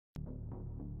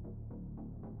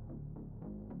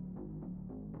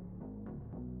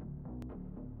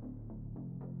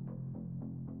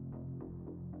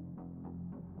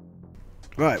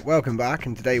Right, welcome back,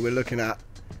 and today we're looking at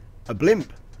a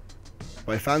Blimp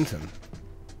by PhanT0m.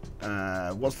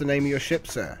 What's the name of your ship,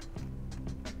 sir?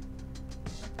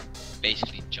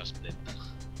 Basically just Blimp.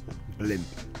 Blimp.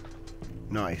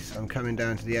 Nice. I'm coming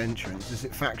down to the entrance. Is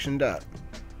it factioned up?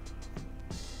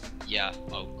 Yeah,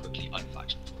 I'll quickly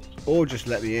unfaction for you. Or just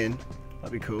let me in.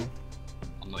 That'd be cool.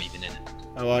 I'm not even in it.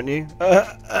 Oh, aren't you?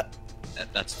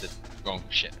 That's the wrong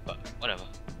ship, but whatever.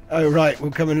 Oh, right.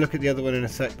 We'll come and look at the other one in a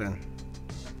sec then.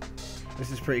 This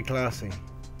is pretty classy.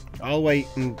 I'll wait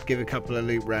and give a couple of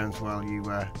loop rounds while you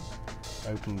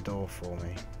open the door for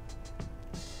me.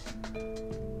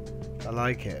 I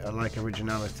like it. I like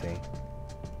originality.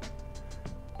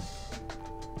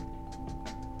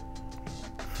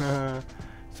 So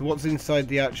what's inside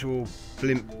the actual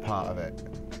Blimp part of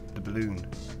it? The balloon?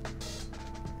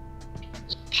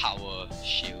 Power,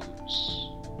 shields,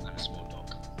 and a small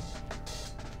dock.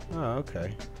 Oh,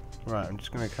 okay. Right, I'm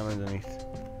just going to come underneath.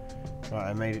 Right,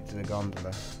 I made it to the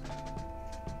gondola.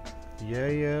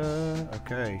 Yeah.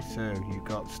 Okay, so you've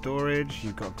got storage,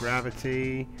 you've got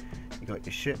gravity, you've got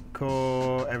your ship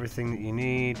core, everything that you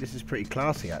need. This is pretty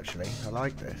classy, actually. I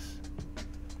like this.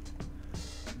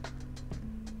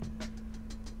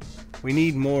 We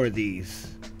need more of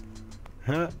these.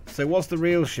 Huh? So what's the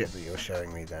real ship that you're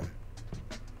showing me then?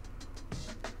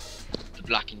 The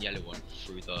black and yellow one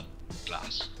through the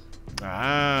glass.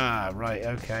 Ah, right,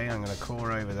 okay. I'm going to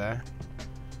core over there.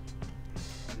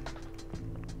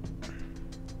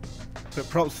 But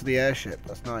props for the airship,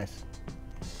 that's nice.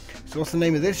 So what's the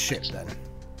name of this ship then?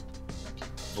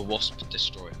 The Wasp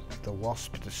Destroyer. The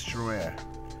Wasp Destroyer.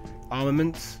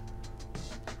 Armaments?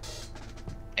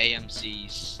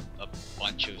 AMCs, a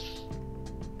bunch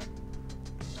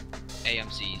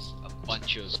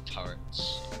of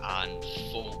turrets, and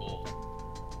 4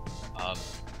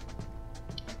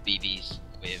 BBs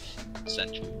with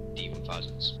central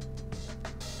D1000s.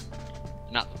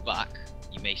 And at the back,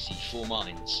 you may see 4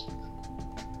 mines,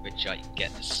 which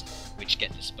get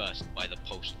dispersed by the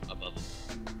pulse above them.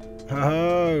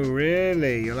 Oh,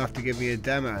 really? You'll have to give me a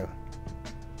demo.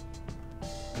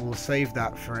 We'll save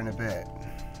that for in a bit.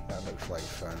 That looks like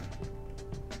fun.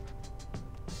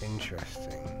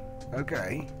 Interesting.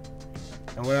 Okay.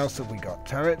 And what else have we got?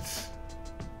 Turrets?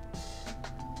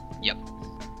 Yep.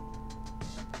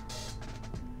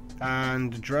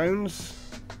 And drones?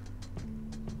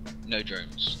 No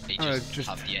drones. They just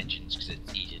have the engines because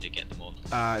it's easier to get them on.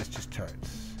 It's just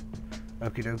turrets.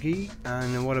 Okie dokie.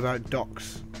 And then what about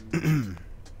docks? There's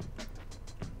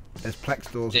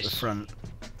plex doors at the front.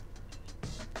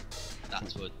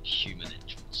 That's for human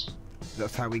entrance.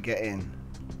 That's how we get in.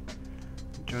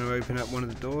 Do you want to open up one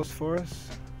of the doors for us?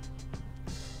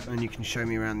 And you can show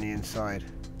me around the inside.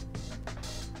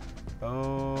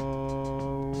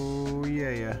 Oh,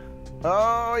 yeah.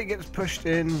 Oh, he gets pushed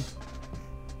in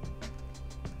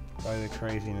by the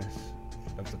craziness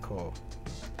of the core.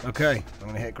 Okay, I'm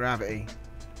going to hit gravity.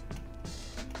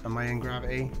 Am I in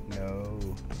gravity? No.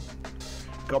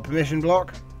 Got permission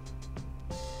block?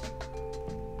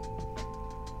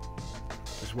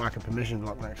 Just whack a permission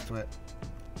block next to it.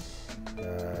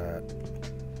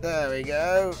 There we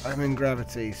go. I'm in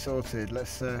gravity. Sorted.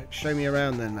 Let's show me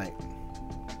around then, mate.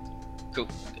 Cool.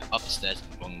 Up the stairs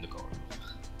along the corridor.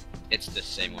 It's the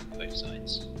same on both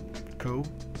sides. Cool.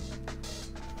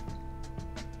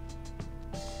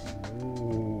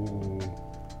 Ooh.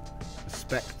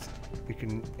 We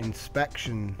can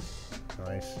inspection.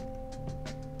 Nice.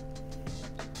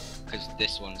 Because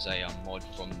this one's a mod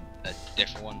from a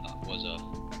different one that was a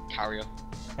carrier.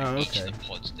 Oh, okay. Each of the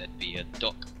pods there'd be a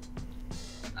dock,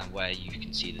 and where you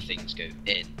can see the things go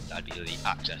in, that'd be the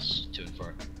access to and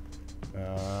fro.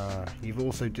 You've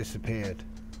also disappeared.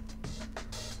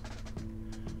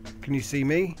 Can you see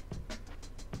me?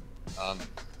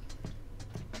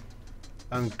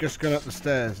 I'm just going up the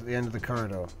stairs at the end of the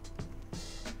corridor.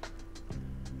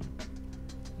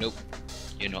 Nope,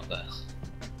 you're not there.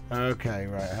 Okay,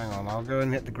 right, hang on. I'll go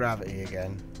and hit the gravity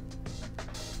again.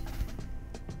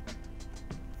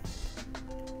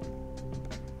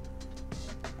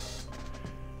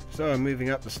 So I'm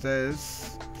moving up the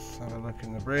stairs. Let's have a look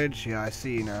in the bridge. Yeah, I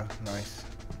see you now. Nice.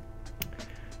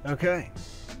 Okay.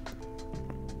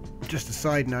 Just a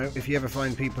side note, if you ever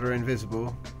find people are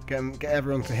invisible, get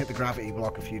everyone to hit the gravity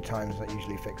block a few times. That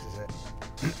usually fixes it.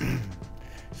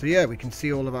 So yeah, we can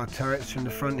see all of our turrets from the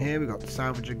front here. We've got the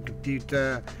salvaging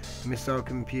computer, missile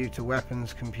computer,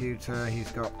 weapons computer.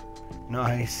 He's got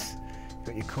nice.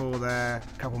 Got your core there.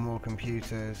 A couple more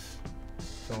computers.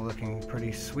 It's all looking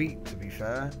pretty sweet, to be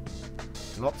fair.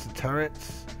 Lots of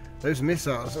turrets. Those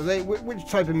missiles, are they? Which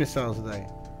type of missiles are they?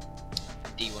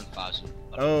 D1000.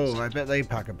 Oh, I bet they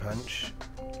pack a punch.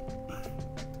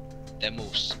 They're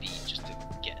more speed just to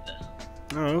get there.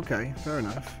 Oh, okay, fair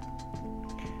enough.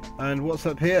 And what's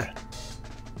up here?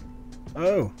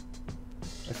 Oh,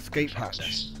 escape hatch.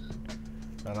 Access.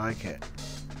 I like it.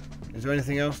 Is there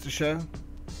anything else to show?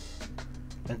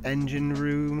 An engine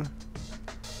room.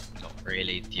 Not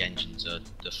really. The engines are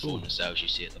the four nacelles you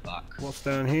see at the back. What's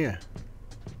down here?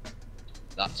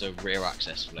 That's a rear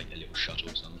access for like a little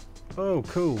shuttle or something. Oh,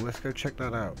 cool. Let's go check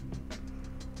that out.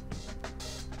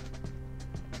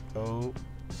 Oh.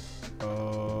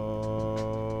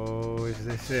 Oh, is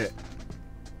this it?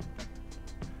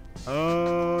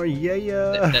 Oh,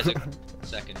 yeah. There's a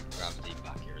second gravity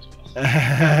back here as well.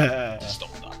 To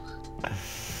stop that.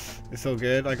 It's all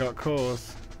good. I got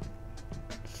cores.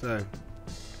 So,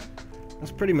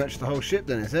 that's pretty much the whole ship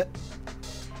then, is it?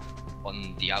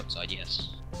 On the outside, yes.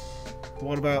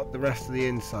 What about the rest of the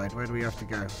inside? Where do we have to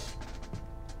go?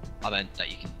 I meant that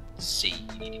you can see.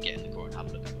 You need to get in the core and have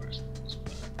a look at the rest.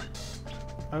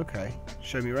 Okay,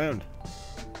 show me around.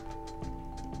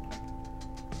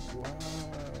 Wow.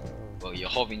 Well, you're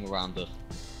hovering around the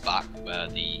back where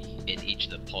in each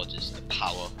of the pods is the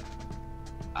power,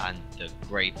 and the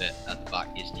grey bit at the back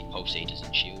is the pulsators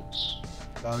and shields.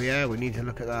 Oh yeah, we need to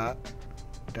look at that.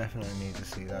 Definitely need to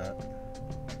see that.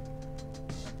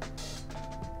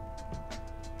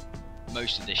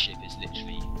 Most of this ship is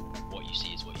literally what you see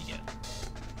is what you get.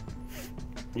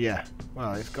 Yeah,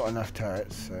 well, it's got enough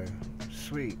turrets, so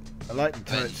sweet. I like the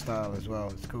turret style as well,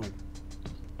 it's cool.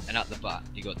 And at the back,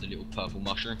 you got the little purple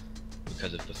mushroom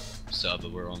because of the server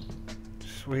we're on.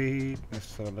 Sweet,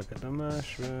 let's have a look at the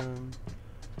mushroom.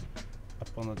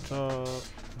 Up on the top.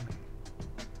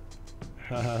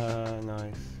 Haha,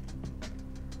 nice.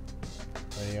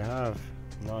 There you have.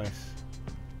 Nice.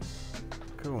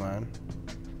 Cool, man.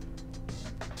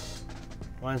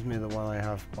 Reminds me of the one I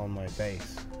have on my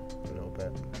base a little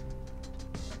bit.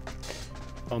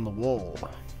 On the wall. Do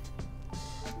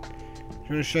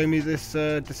you want to show me this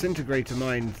disintegrator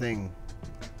mine thing?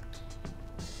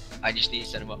 I just need to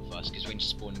set them up first because when you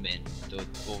spawn them in,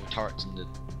 all the turrets and the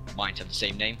mines have the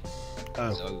same name.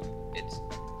 Oh. So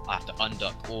I have to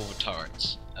undock all the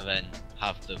turrets and then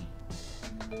have them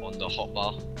on the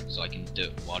hotbar so I can do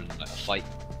it while in like a fight,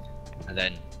 and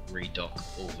then redock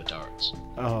all the turrets.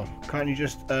 Oh, can't you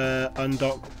just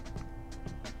undock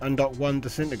one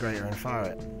disintegrator and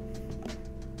fire it?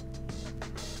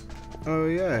 Oh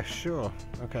yeah, sure.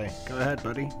 Okay, go ahead,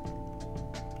 buddy.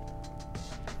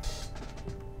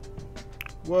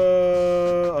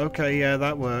 Whoa, okay, yeah,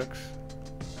 that works.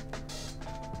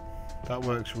 That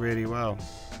works really well.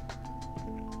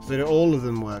 So do all of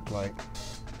them work like?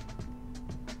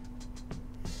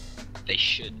 They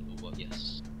should, well,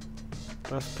 yes.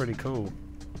 That's pretty cool.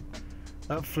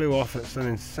 That flew off at some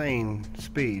insane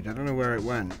speed. I don't know where it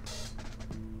went.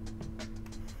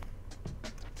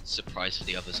 Surprise for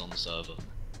the others on the server.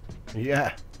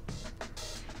 Yeah.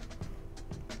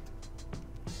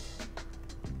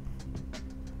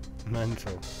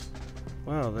 Mental.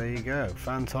 Well, there you go.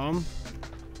 PhanT0m.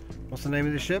 What's the name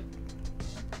of the ship?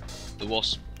 The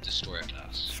Wasp destroyer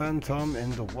class. PhanT0m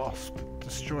in the Wasp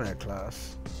destroyer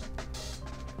class. It's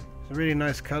a really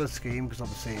nice colour scheme because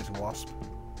obviously it's a Wasp.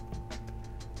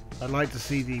 I'd like to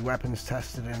see the weapons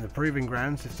tested in the proving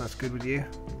grounds if that's good with you.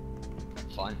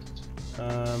 Fine.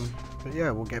 But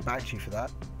yeah, we'll get back to you for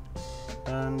that.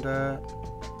 And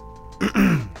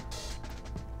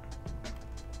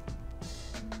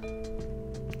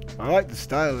I like the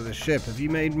style of the ship. Have you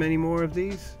made many more of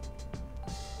these?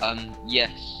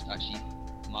 Yes, actually,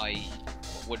 my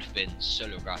what would have been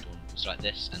solo ground one was like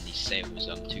this, and the sail was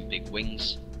two big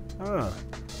wings. Ah.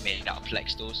 Made out of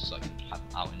plex doors, so I can have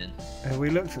them out and in. Have we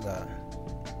looked at that?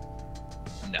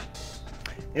 No.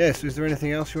 Yes, is there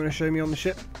anything else you want to show me on the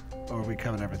ship? Or have we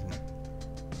covered everything?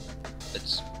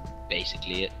 That's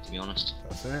basically it, to be honest.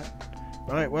 That's it.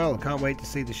 Right, well, can't wait to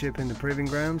see the ship in the proving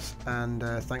grounds, and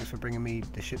thanks for bringing me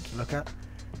the ship to look at,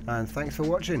 and thanks for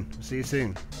watching. See you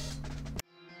soon.